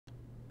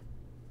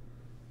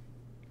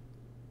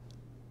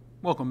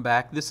Welcome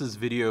back. This is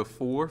video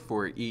 4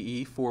 for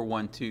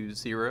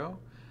EE4120,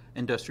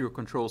 Industrial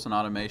Controls and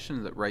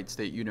Automation at Wright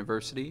State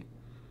University.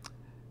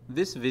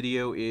 This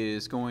video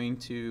is going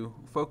to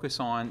focus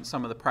on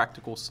some of the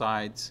practical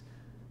sides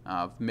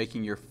of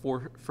making your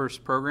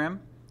first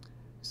program.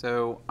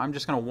 So I'm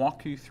just going to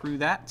walk you through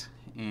that,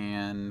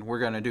 and we're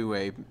going to do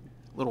a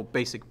little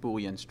basic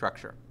Boolean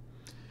structure.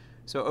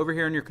 So over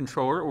here in your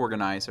controller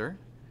organizer,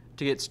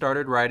 to get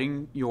started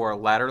writing your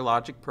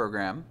RSLogix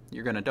program,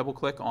 you're going to double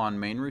click on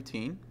main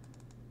routine,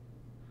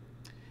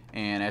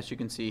 and as you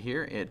can see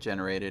here, it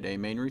generated a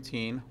main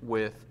routine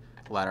with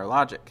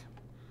RSLogix.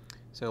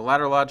 So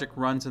RSLogix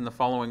runs in the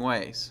following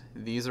ways.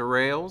 These are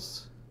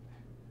rails.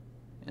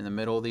 In the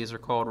middle, these are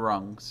called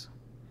rungs.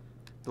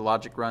 The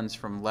logic runs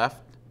from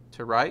left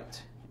to right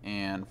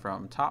and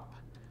from top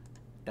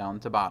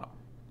down to bottom.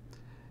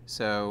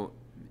 So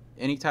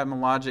anytime a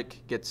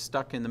logic gets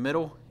stuck in the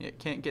middle, it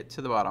can't get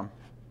to the bottom.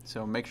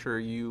 So make sure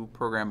you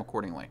program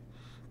accordingly.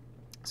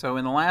 So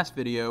in the last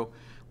video,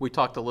 we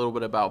talked a little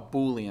bit about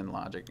Boolean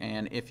logic,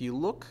 and if you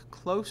look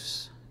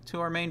close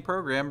to our main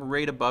program,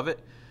 right above it,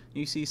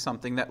 you see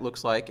something that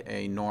looks like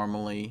a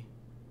normally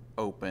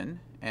open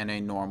and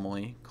a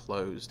normally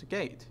closed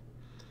gate.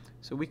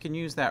 So we can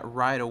use that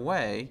right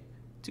away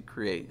to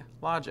create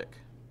logic.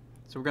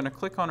 So we're going to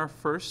click on our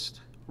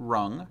first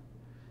rung,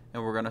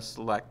 and we're going to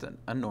select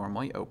a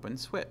normally open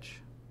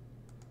switch.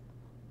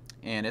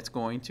 And it's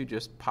going to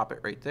just pop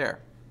it right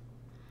there.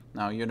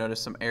 Now you'll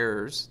notice some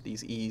errors.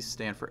 These E's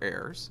stand for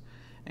errors,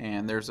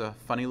 and there's a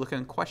funny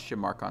looking question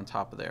mark on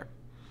top of there.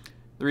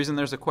 The reason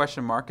there's a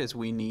question mark is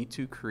we need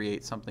to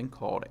create something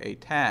called a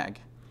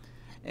tag.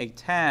 A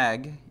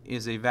tag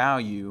is a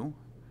value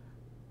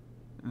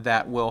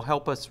that will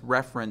help us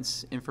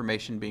reference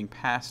information being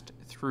passed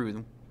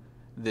through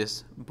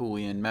this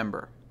Boolean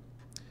member.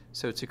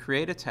 So to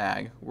create a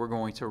tag, we're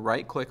going to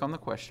right click on the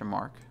question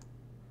mark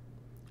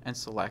and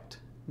select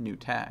new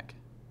tag.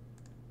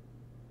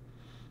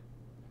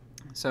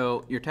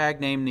 So your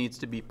tag name needs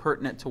to be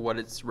pertinent to what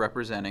it's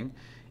representing.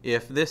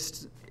 If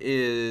this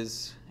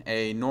is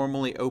a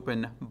normally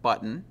open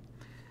button,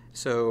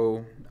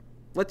 so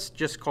let's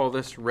just call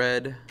this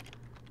red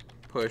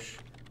push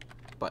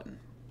button.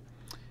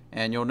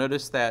 And you'll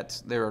notice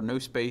that there are no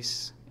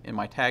space in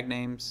my tag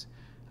names.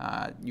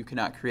 You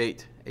cannot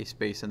create a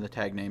space in the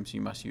tag names.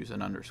 You must use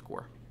an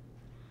underscore.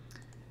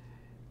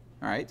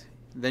 All right.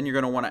 Then you're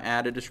going to want to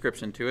add a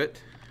description to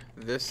it.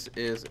 This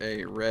is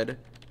a red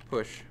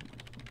push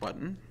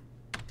button.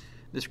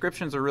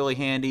 Descriptions are really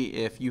handy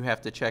if you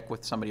have to check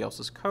with somebody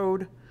else's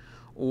code,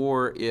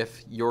 or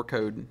if your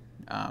code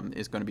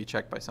is going to be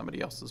checked by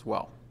somebody else as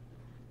well.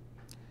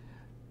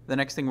 The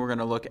next thing we're going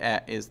to look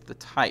at is the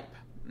type.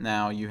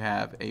 Now you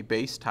have a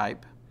base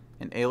type,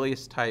 an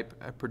alias type,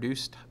 a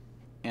produced,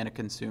 and a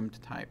consumed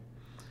type.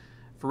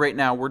 For right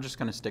now, we're just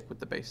going to stick with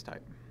the base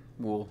type.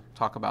 We'll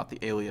talk about the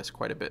alias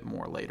quite a bit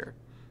more later.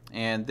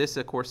 And this,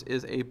 of course,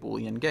 is a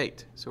Boolean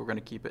gate, so we're going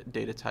to keep it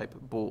data type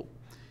bool.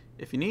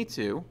 If you need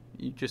to,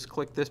 you just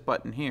click this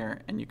button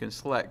here, and you can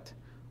select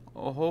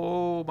a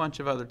whole bunch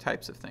of other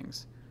types of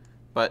things.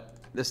 But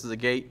this is a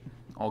gate.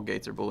 All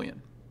gates are Boolean.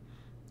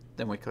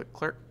 Then we click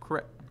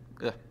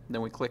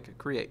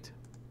create.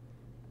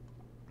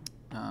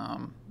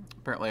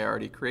 Apparently, I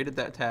already created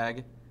that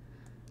tag.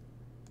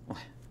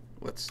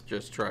 Let's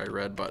just try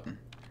red button.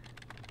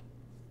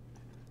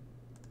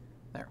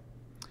 There.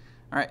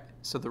 All right,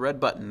 so the red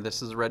button,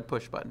 this is a red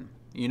push button.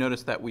 You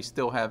notice that we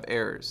still have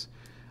errors.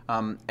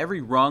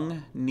 Every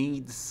rung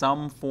needs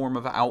some form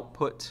of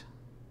output,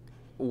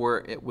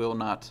 or it will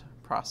not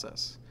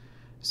process.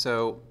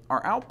 So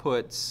our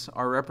outputs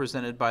are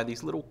represented by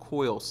these little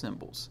coil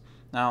symbols.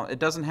 Now, it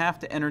doesn't have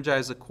to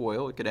energize a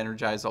coil. It could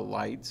energize a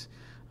light.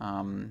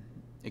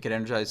 It could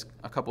energize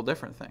a couple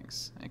different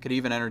things. It could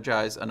even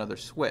energize another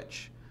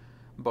switch.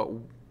 But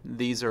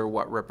these are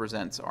what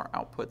represents our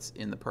outputs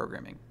in the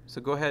programming.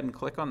 So go ahead and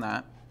click on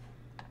that,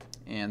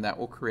 and that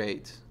will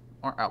create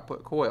our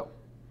output coil.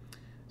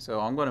 So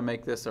I'm going to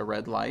make this a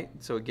red light.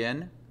 So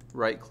again,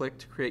 right click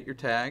to create your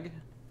tag,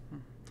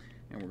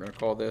 and we're going to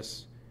call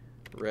this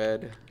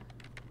red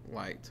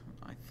light.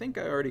 I think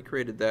I already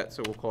created that,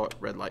 so we'll call it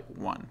red light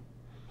 1.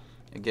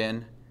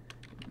 Again,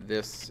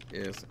 this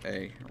is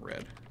a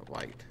red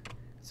light.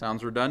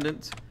 Sounds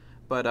redundant,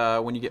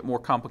 but when you get more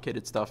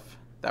complicated stuff,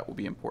 that will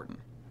be important.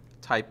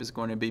 Type is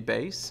going to be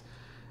base.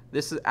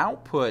 This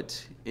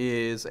output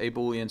is a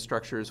Boolean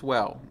structure as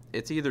well.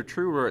 It's either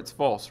true or it's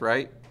false,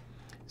 right?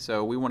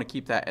 So we want to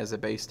keep that as a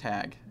base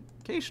tag.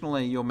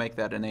 Occasionally you'll make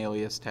that an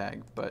alias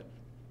tag, but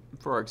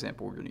for our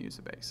example, we're going to use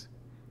a base.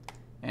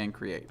 And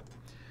create.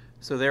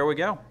 So there we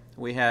go.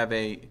 We have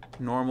a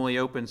normally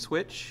open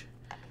switch,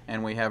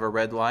 and we have a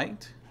red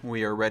light.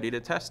 We are ready to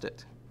test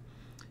it.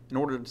 In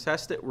order to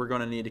test it, we're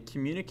going to need to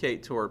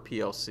communicate to our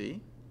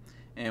PLC,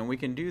 and we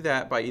can do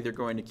that by either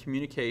going to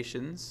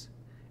Communications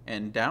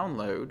and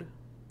Download,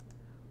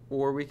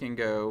 or we can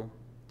go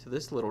to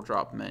this little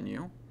drop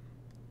menu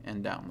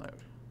and Download.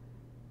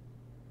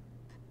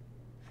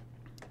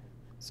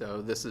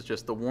 So this is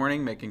just the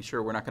warning, making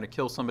sure we're not going to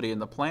kill somebody in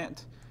the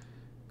plant.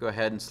 Go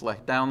ahead and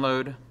select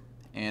download,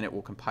 and it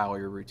will compile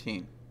your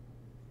routine.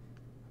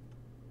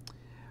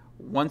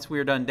 Once we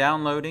are done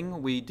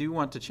downloading, we do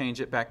want to change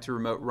it back to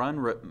remote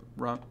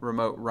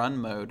run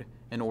mode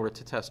in order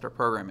to test our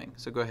programming.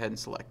 So go ahead and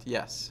select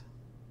yes.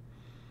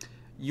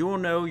 You will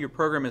know your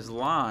program is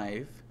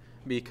live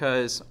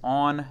because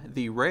on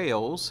the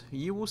rails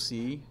you will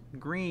see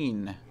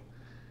green.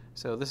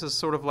 So this is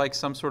sort of like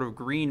some sort of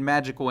green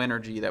magical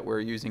energy that we're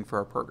using for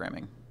our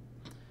programming.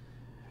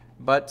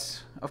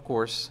 But of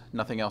course,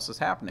 nothing else is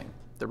happening.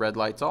 The red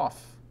light's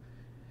off.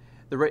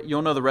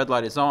 You'll know the red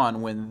light is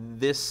on when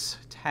this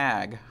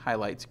tag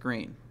highlights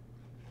green.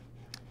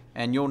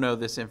 And you'll know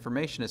this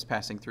information is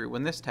passing through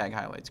when this tag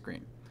highlights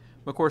green.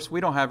 Of course,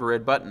 we don't have a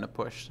red button to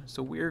push,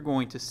 so we're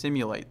going to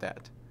simulate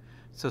that.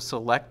 So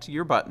select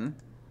your button,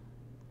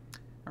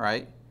 all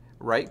right,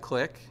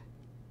 right-click,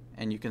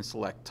 and you can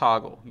select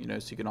toggle. You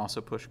notice you can also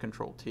push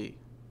Control-T.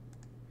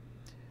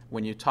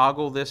 When you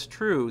toggle this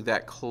true,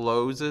 that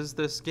closes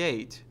this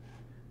gate,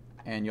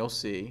 and you'll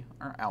see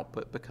our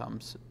output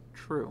becomes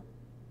true.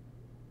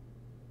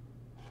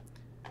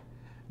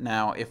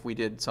 Now, if we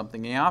did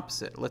something the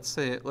opposite,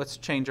 let's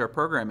change our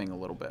programming a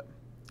little bit.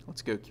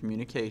 Let's go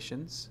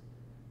Communications,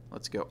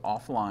 let's go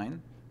Offline,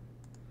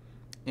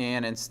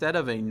 and instead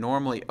of a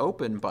normally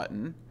open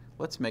button,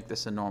 let's make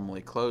this a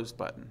normally closed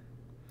button.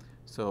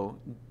 So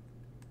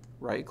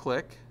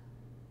right-click,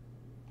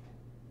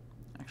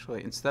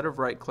 actually instead of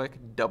right-click,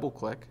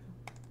 double-click,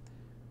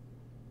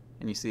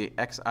 and you see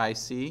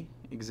XIC,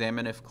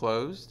 Examine If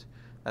Closed.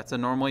 That's a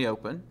normally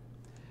open.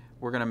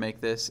 We're going to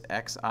make this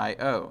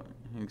XIO,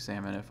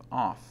 Examine If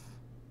Off.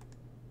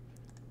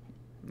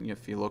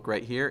 If you look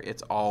right here,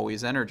 it's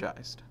always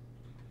energized.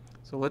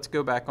 So let's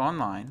go back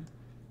online,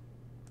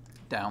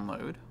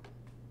 download.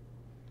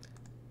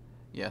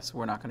 Yes,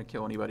 we're not going to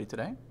kill anybody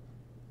today.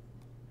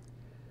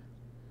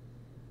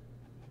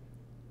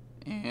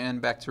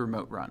 And back to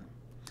remote run.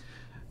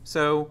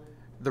 So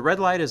the red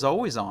light is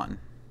always on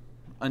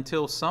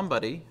until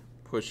somebody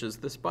pushes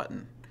this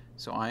button.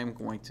 So I am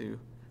going to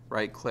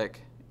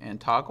right-click and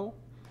toggle,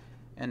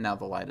 and now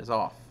the light is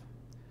off.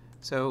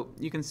 So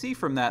you can see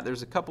from that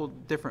there's a couple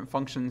different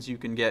functions you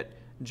can get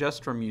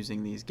just from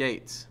using these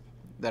gates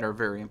that are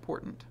very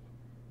important.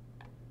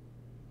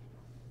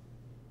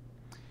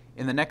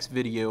 In the next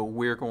video,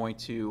 we're going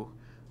to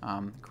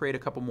create a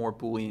couple more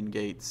Boolean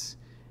gates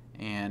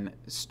and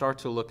start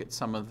to look at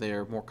some of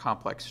their more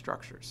complex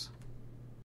structures.